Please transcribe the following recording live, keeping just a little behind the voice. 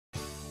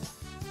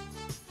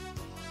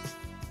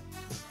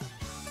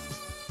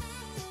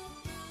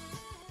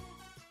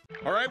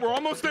All right, we're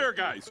almost there,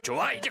 guys.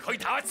 좋아, 이제 거의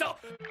다 왔어.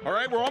 All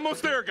right, we're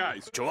almost there,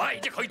 guys. 좋아,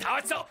 이제 거의 다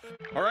왔어.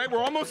 All right,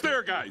 we're almost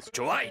there, guys.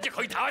 좋아, 이제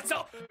거의 다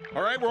왔어.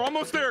 All right, we're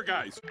almost there,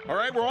 guys. All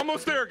right, we're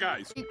almost there,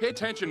 guys. Pay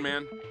attention,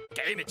 man.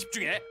 게임에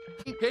집중해.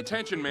 Pay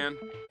attention, man.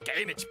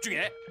 게임에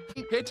집중해.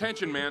 Pay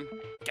attention, man.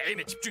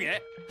 게임에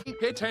집중해.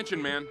 Pay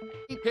attention, man.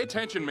 Pay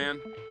attention, man.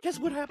 Guess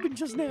what happened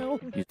just now?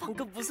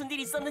 방금 무슨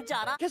일 있었는지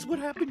알아? Guess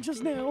what happened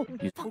just now?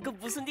 방금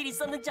무슨 일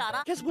있었는지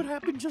알아? Guess what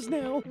happened just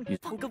now?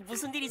 방금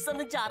무슨 일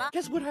있었는지 알아?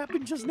 Guess what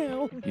happened just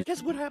now?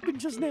 Guess what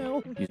happened just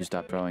now? You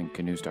stopped rowing,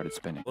 canoe started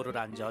spinning. 물을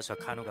앉아서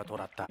카누가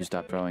돌았다. You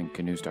stopped rowing,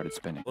 canoe started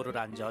spinning. 물을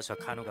앉아서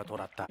카누가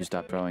돌았다. You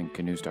stopped rowing,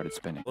 canoe started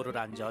spinning. 물을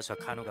앉아서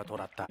카누가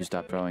돌았다. You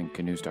stopped rowing,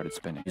 canoe started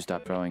spinning. You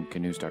stopped rowing,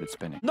 canoe started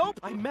spinning. Nope,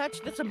 I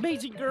matched this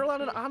amazing girl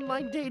on an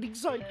online dating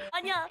site.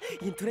 아니야,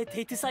 인터넷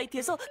데이트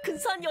사이트에서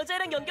근사한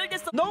여자애랑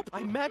연결됐어. Nope,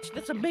 I matched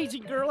this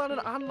amazing girl on an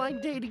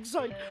online dating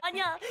site.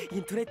 아니야,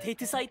 인터넷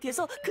데이트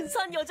사이트에서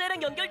근사한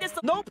여자애랑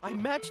연결됐어. Nope, I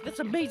matched this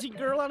amazing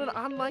girl on an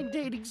online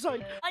dating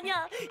site.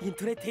 아니야,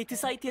 인터넷 데이트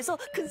사이트에서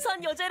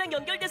근사한 여자애랑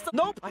연결됐어.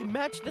 Nope, I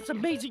matched this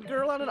amazing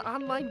girl on an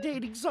online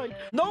dating site.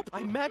 Nope,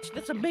 I matched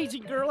this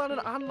amazing girl on an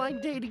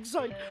online dating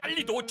site.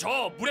 빨리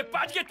놓쳐. 물에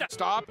빠지겠다.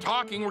 Stop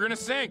talking, we're gonna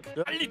sink.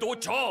 빨리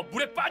놓쳐.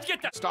 물에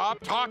빠지겠다.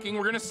 Stop talking,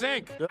 we're gonna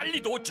sink. 빨리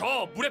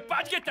놓쳐. 물에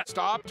빠지겠다.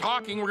 Stop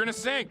talking, we're gonna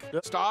sink.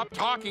 Stop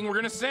talking, we're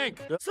gonna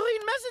sink.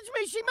 Celine messaged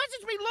me. She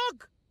messaged me.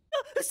 Look.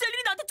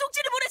 셀린이 나한테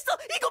쪽지를 보냈어.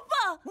 이것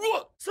봐.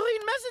 우와.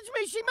 Celine messaged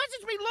me. She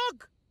messaged me.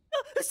 Look.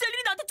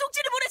 셀린이 나한테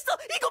쪽지를 보냈어.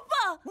 이것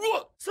봐.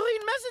 우와.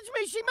 Celine messaged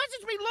me. She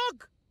messaged me.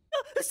 Look.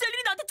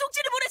 셀린이 나한테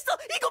쪽지를 보냈어.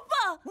 이것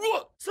봐.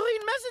 우와.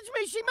 Celine messaged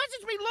me. She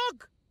messaged me.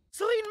 Look.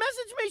 Celine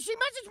messaged me. She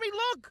messaged me.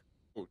 Look.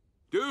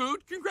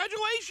 Dude,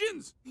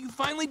 congratulations! You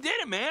finally did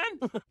it, man!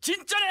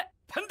 진짜네.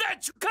 판다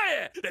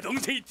축하해. 내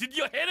동생이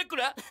드디어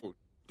해냈구나.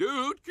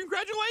 Dude,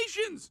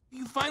 congratulations!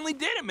 You finally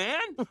did it,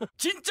 man!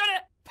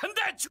 진짜네.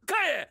 판다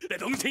축하해. 내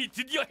동생이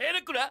드디어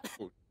해냈구나.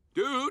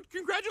 Dude,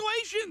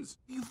 congratulations!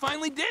 You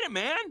finally did it,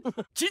 man!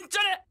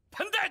 진짜네.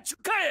 판다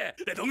축하해.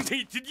 내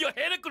동생이 드디어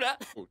해냈구나.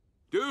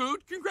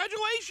 Dude,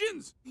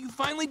 congratulations! You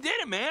finally did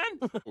it, man!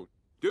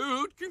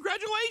 Dude,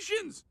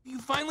 congratulations! You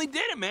finally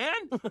did it,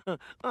 man!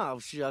 Oh,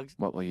 shucks.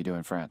 What will you do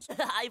in France?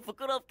 아이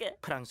부끄럽게.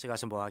 프랑스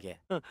가서 뭐하게?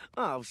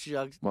 Oh,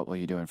 shucks. What will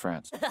you do in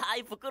France?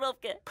 아이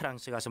부끄럽게.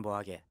 프랑스 가서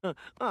뭐하게?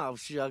 Oh,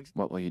 shucks.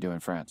 What will you do in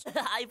France?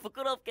 아이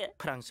부끄럽게.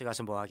 프랑스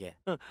가서 뭐하게?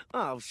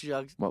 Oh,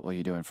 shucks. What will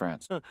you do in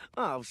France?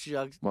 Oh,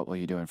 shucks. What will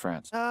you do in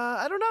France?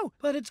 I don't know,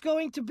 but it's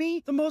going to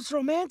be the most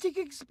romantic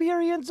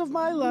experience of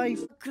my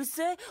life.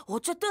 글쎄,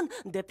 어쨌든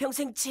내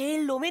평생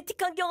제일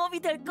로맨틱한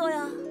경험이 될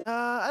거야.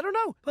 I don't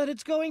know, but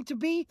it's going to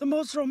be the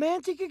most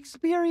romantic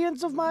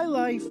experience of my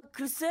life.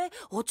 글쎄,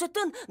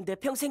 어쨌든 내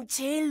평생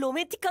제일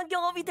로맨틱한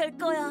경험이 될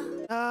거야.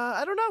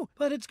 I don't know,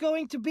 but it's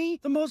going to be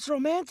the most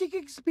romantic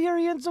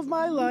experience of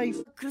my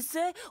life.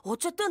 글쎄,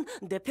 어쨌든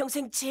내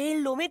평생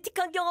제일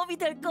로맨틱한 경험이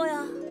될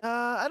거야.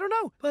 I don't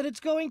know, but it's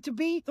going to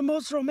be the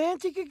most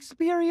romantic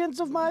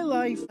experience of my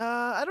life.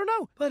 I don't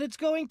know, but it's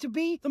going to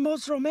be the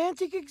most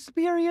romantic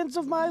experience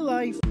of my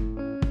life.